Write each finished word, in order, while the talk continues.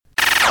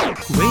Wait,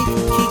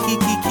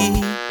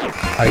 Kiki.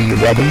 Are you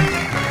ready?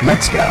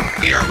 Let's go.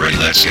 We are ready.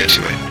 Let's get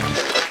to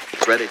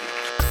it. Ready.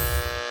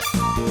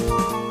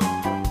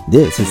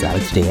 This is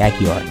Alex J.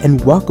 Aguiar,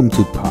 and welcome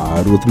to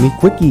Pod With Me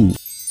Quickie.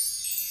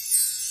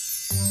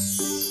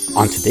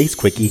 On today's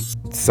Quickie,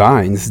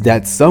 signs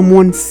that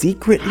someone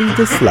secretly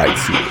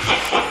dislikes you.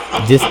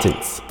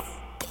 Distance.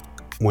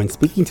 When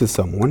speaking to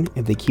someone,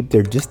 if they keep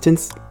their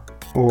distance,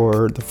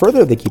 or the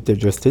further they keep their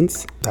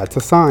distance, that's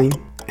a sign,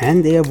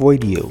 and they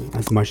avoid you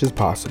as much as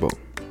possible.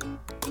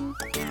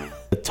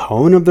 The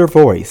tone of their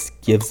voice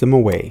gives them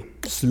away.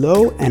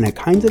 Slow and a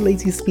kind of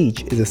lazy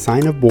speech is a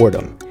sign of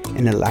boredom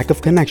and a lack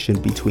of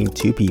connection between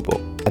two people.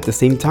 At the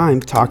same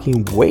time,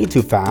 talking way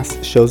too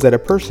fast shows that a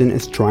person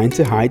is trying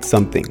to hide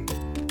something.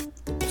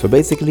 So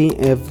basically,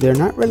 if they're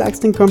not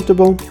relaxed and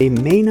comfortable, they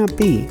may not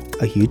be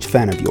a huge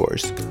fan of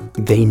yours.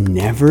 They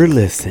never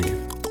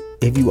listen.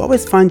 If you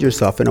always find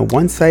yourself in a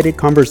one-sided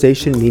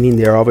conversation, meaning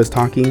they're always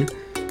talking,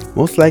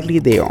 most likely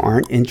they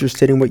aren't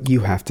interested in what you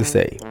have to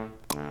say.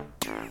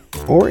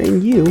 Or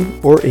in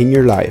you, or in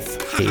your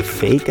life. They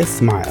fake a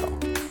smile.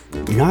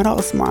 Not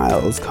all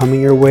smiles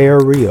coming your way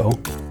are real.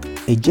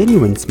 A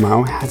genuine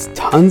smile has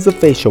tons of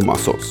facial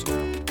muscles.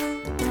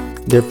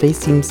 Their face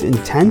seems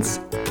intense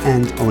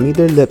and only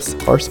their lips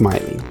are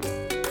smiling.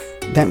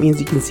 That means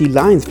you can see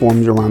lines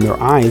formed around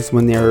their eyes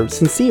when they're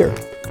sincere,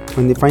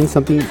 when they find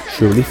something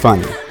truly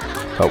funny.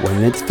 But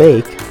when it's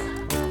fake,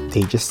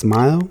 they just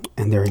smile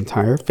and their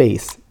entire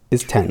face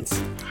is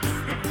tense.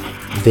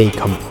 They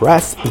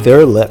compress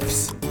their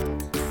lips.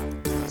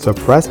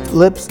 Suppressed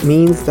lips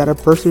means that a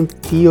person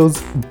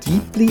feels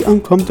deeply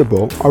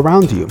uncomfortable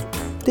around you.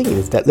 Thing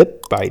is that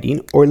lip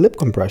biting or lip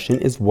compression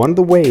is one of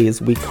the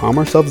ways we calm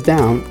ourselves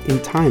down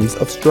in times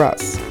of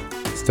stress.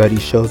 Study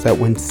shows that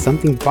when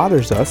something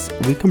bothers us,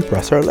 we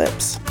compress our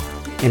lips.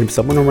 And if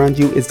someone around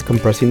you is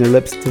compressing their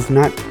lips, does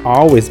not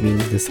always mean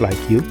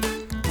dislike you.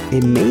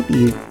 It may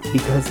be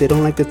because they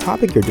don't like the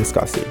topic you're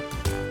discussing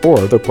or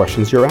the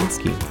questions you're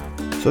asking.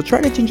 So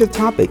try to change the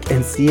topic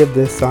and see if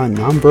this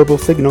nonverbal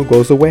signal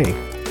goes away.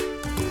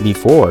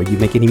 Before you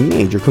make any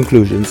major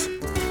conclusions,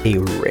 they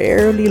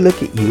rarely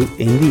look at you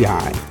in the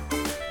eye.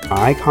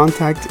 Eye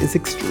contact is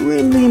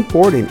extremely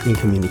important in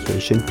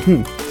communication.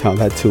 Tell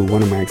that to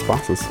one of my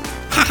ex-bosses.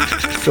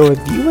 So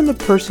if you and the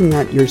person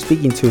that you're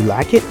speaking to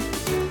lack it,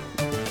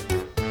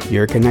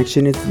 your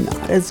connection is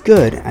not as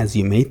good as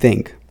you may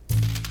think.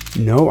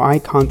 No eye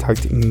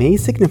contact may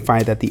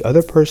signify that the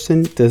other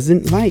person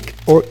doesn't like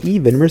or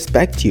even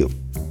respect you.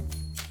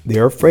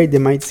 They're afraid they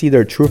might see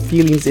their true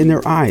feelings in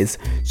their eyes,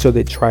 so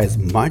they try as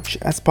much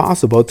as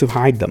possible to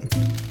hide them.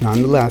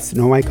 Nonetheless,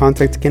 no eye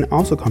contact can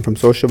also come from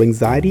social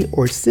anxiety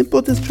or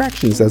simple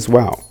distractions as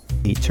well.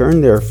 They turn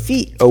their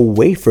feet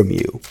away from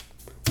you.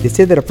 They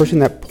say that a person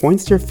that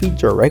points their feet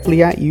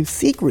directly at you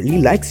secretly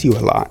likes you a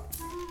lot.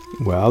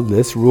 Well,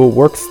 this rule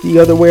works the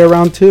other way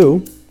around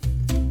too.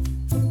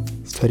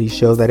 Studies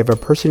show that if a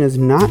person is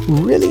not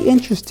really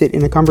interested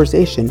in a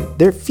conversation,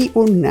 their feet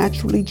will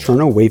naturally turn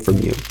away from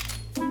you.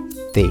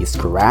 They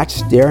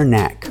scratch their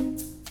neck.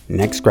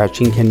 Neck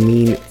scratching can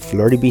mean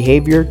flirty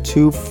behavior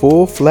to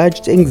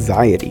full-fledged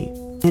anxiety.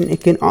 And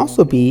it can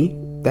also be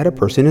that a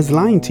person is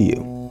lying to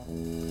you.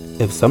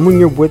 If someone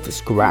you're with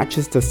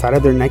scratches the side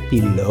of their neck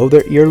below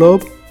their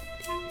earlobe,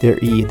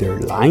 they're either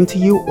lying to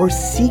you or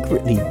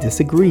secretly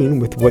disagreeing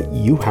with what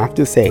you have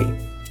to say.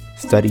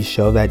 Studies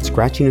show that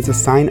scratching is a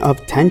sign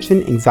of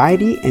tension,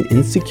 anxiety, and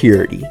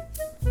insecurity.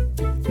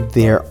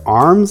 Their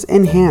arms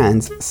and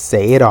hands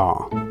say it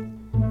all.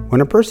 When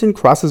a person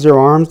crosses their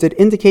arms, it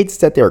indicates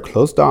that they are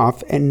closed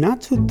off and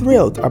not too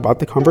thrilled about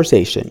the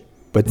conversation.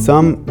 But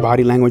some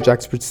body language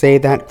experts say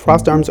that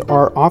crossed arms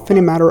are often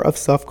a matter of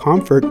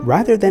self-comfort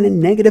rather than a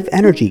negative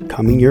energy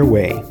coming your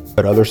way.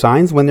 But other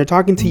signs, when they're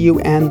talking to you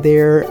and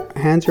their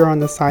hands are on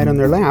the side on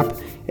their lap,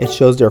 it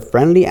shows their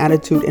friendly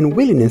attitude and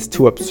willingness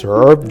to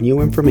absorb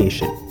new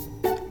information.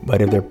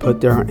 But if they put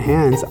their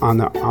hands on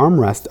the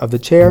armrest of the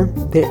chair,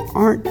 they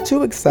aren't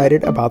too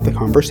excited about the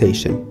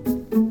conversation.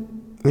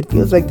 It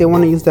feels like they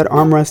want to use that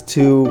armrest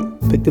to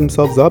pick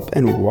themselves up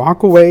and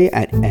walk away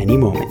at any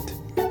moment.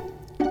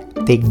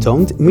 They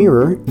don't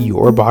mirror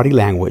your body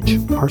language.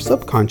 Our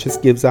subconscious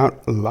gives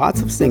out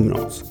lots of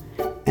signals,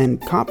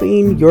 and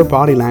copying your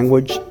body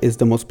language is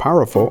the most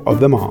powerful of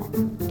them all.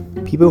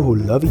 People who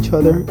love each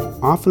other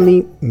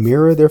often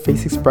mirror their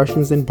face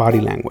expressions and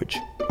body language.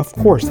 Of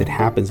course, it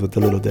happens with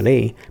a little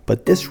delay,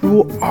 but this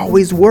rule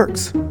always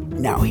works.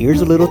 Now,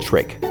 here's a little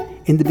trick.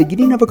 In the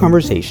beginning of a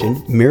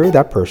conversation, mirror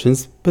that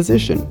person's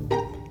position.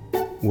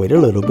 Wait a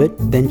little bit,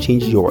 then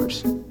change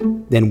yours.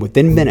 Then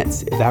within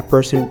minutes, if that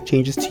person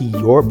changes to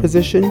your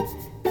position,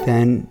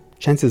 then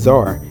chances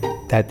are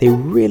that they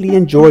really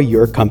enjoy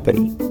your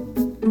company.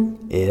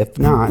 If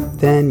not,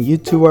 then you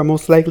two are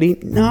most likely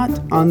not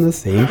on the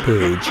same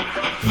page.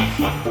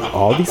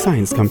 All these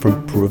signs come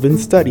from proven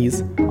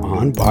studies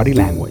on body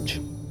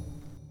language.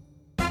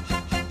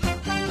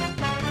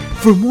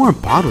 For more on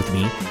Pod With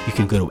Me, you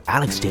can go to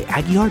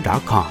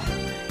alexjaguiar.com.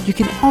 You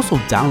can also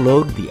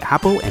download the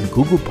Apple and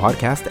Google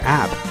Podcast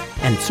app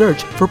and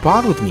search for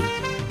Pod With Me.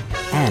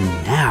 And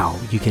now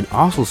you can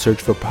also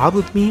search for Pod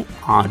With Me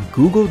on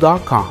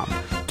Google.com.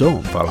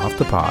 Don't fall off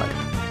the pod.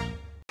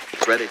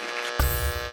 Ready.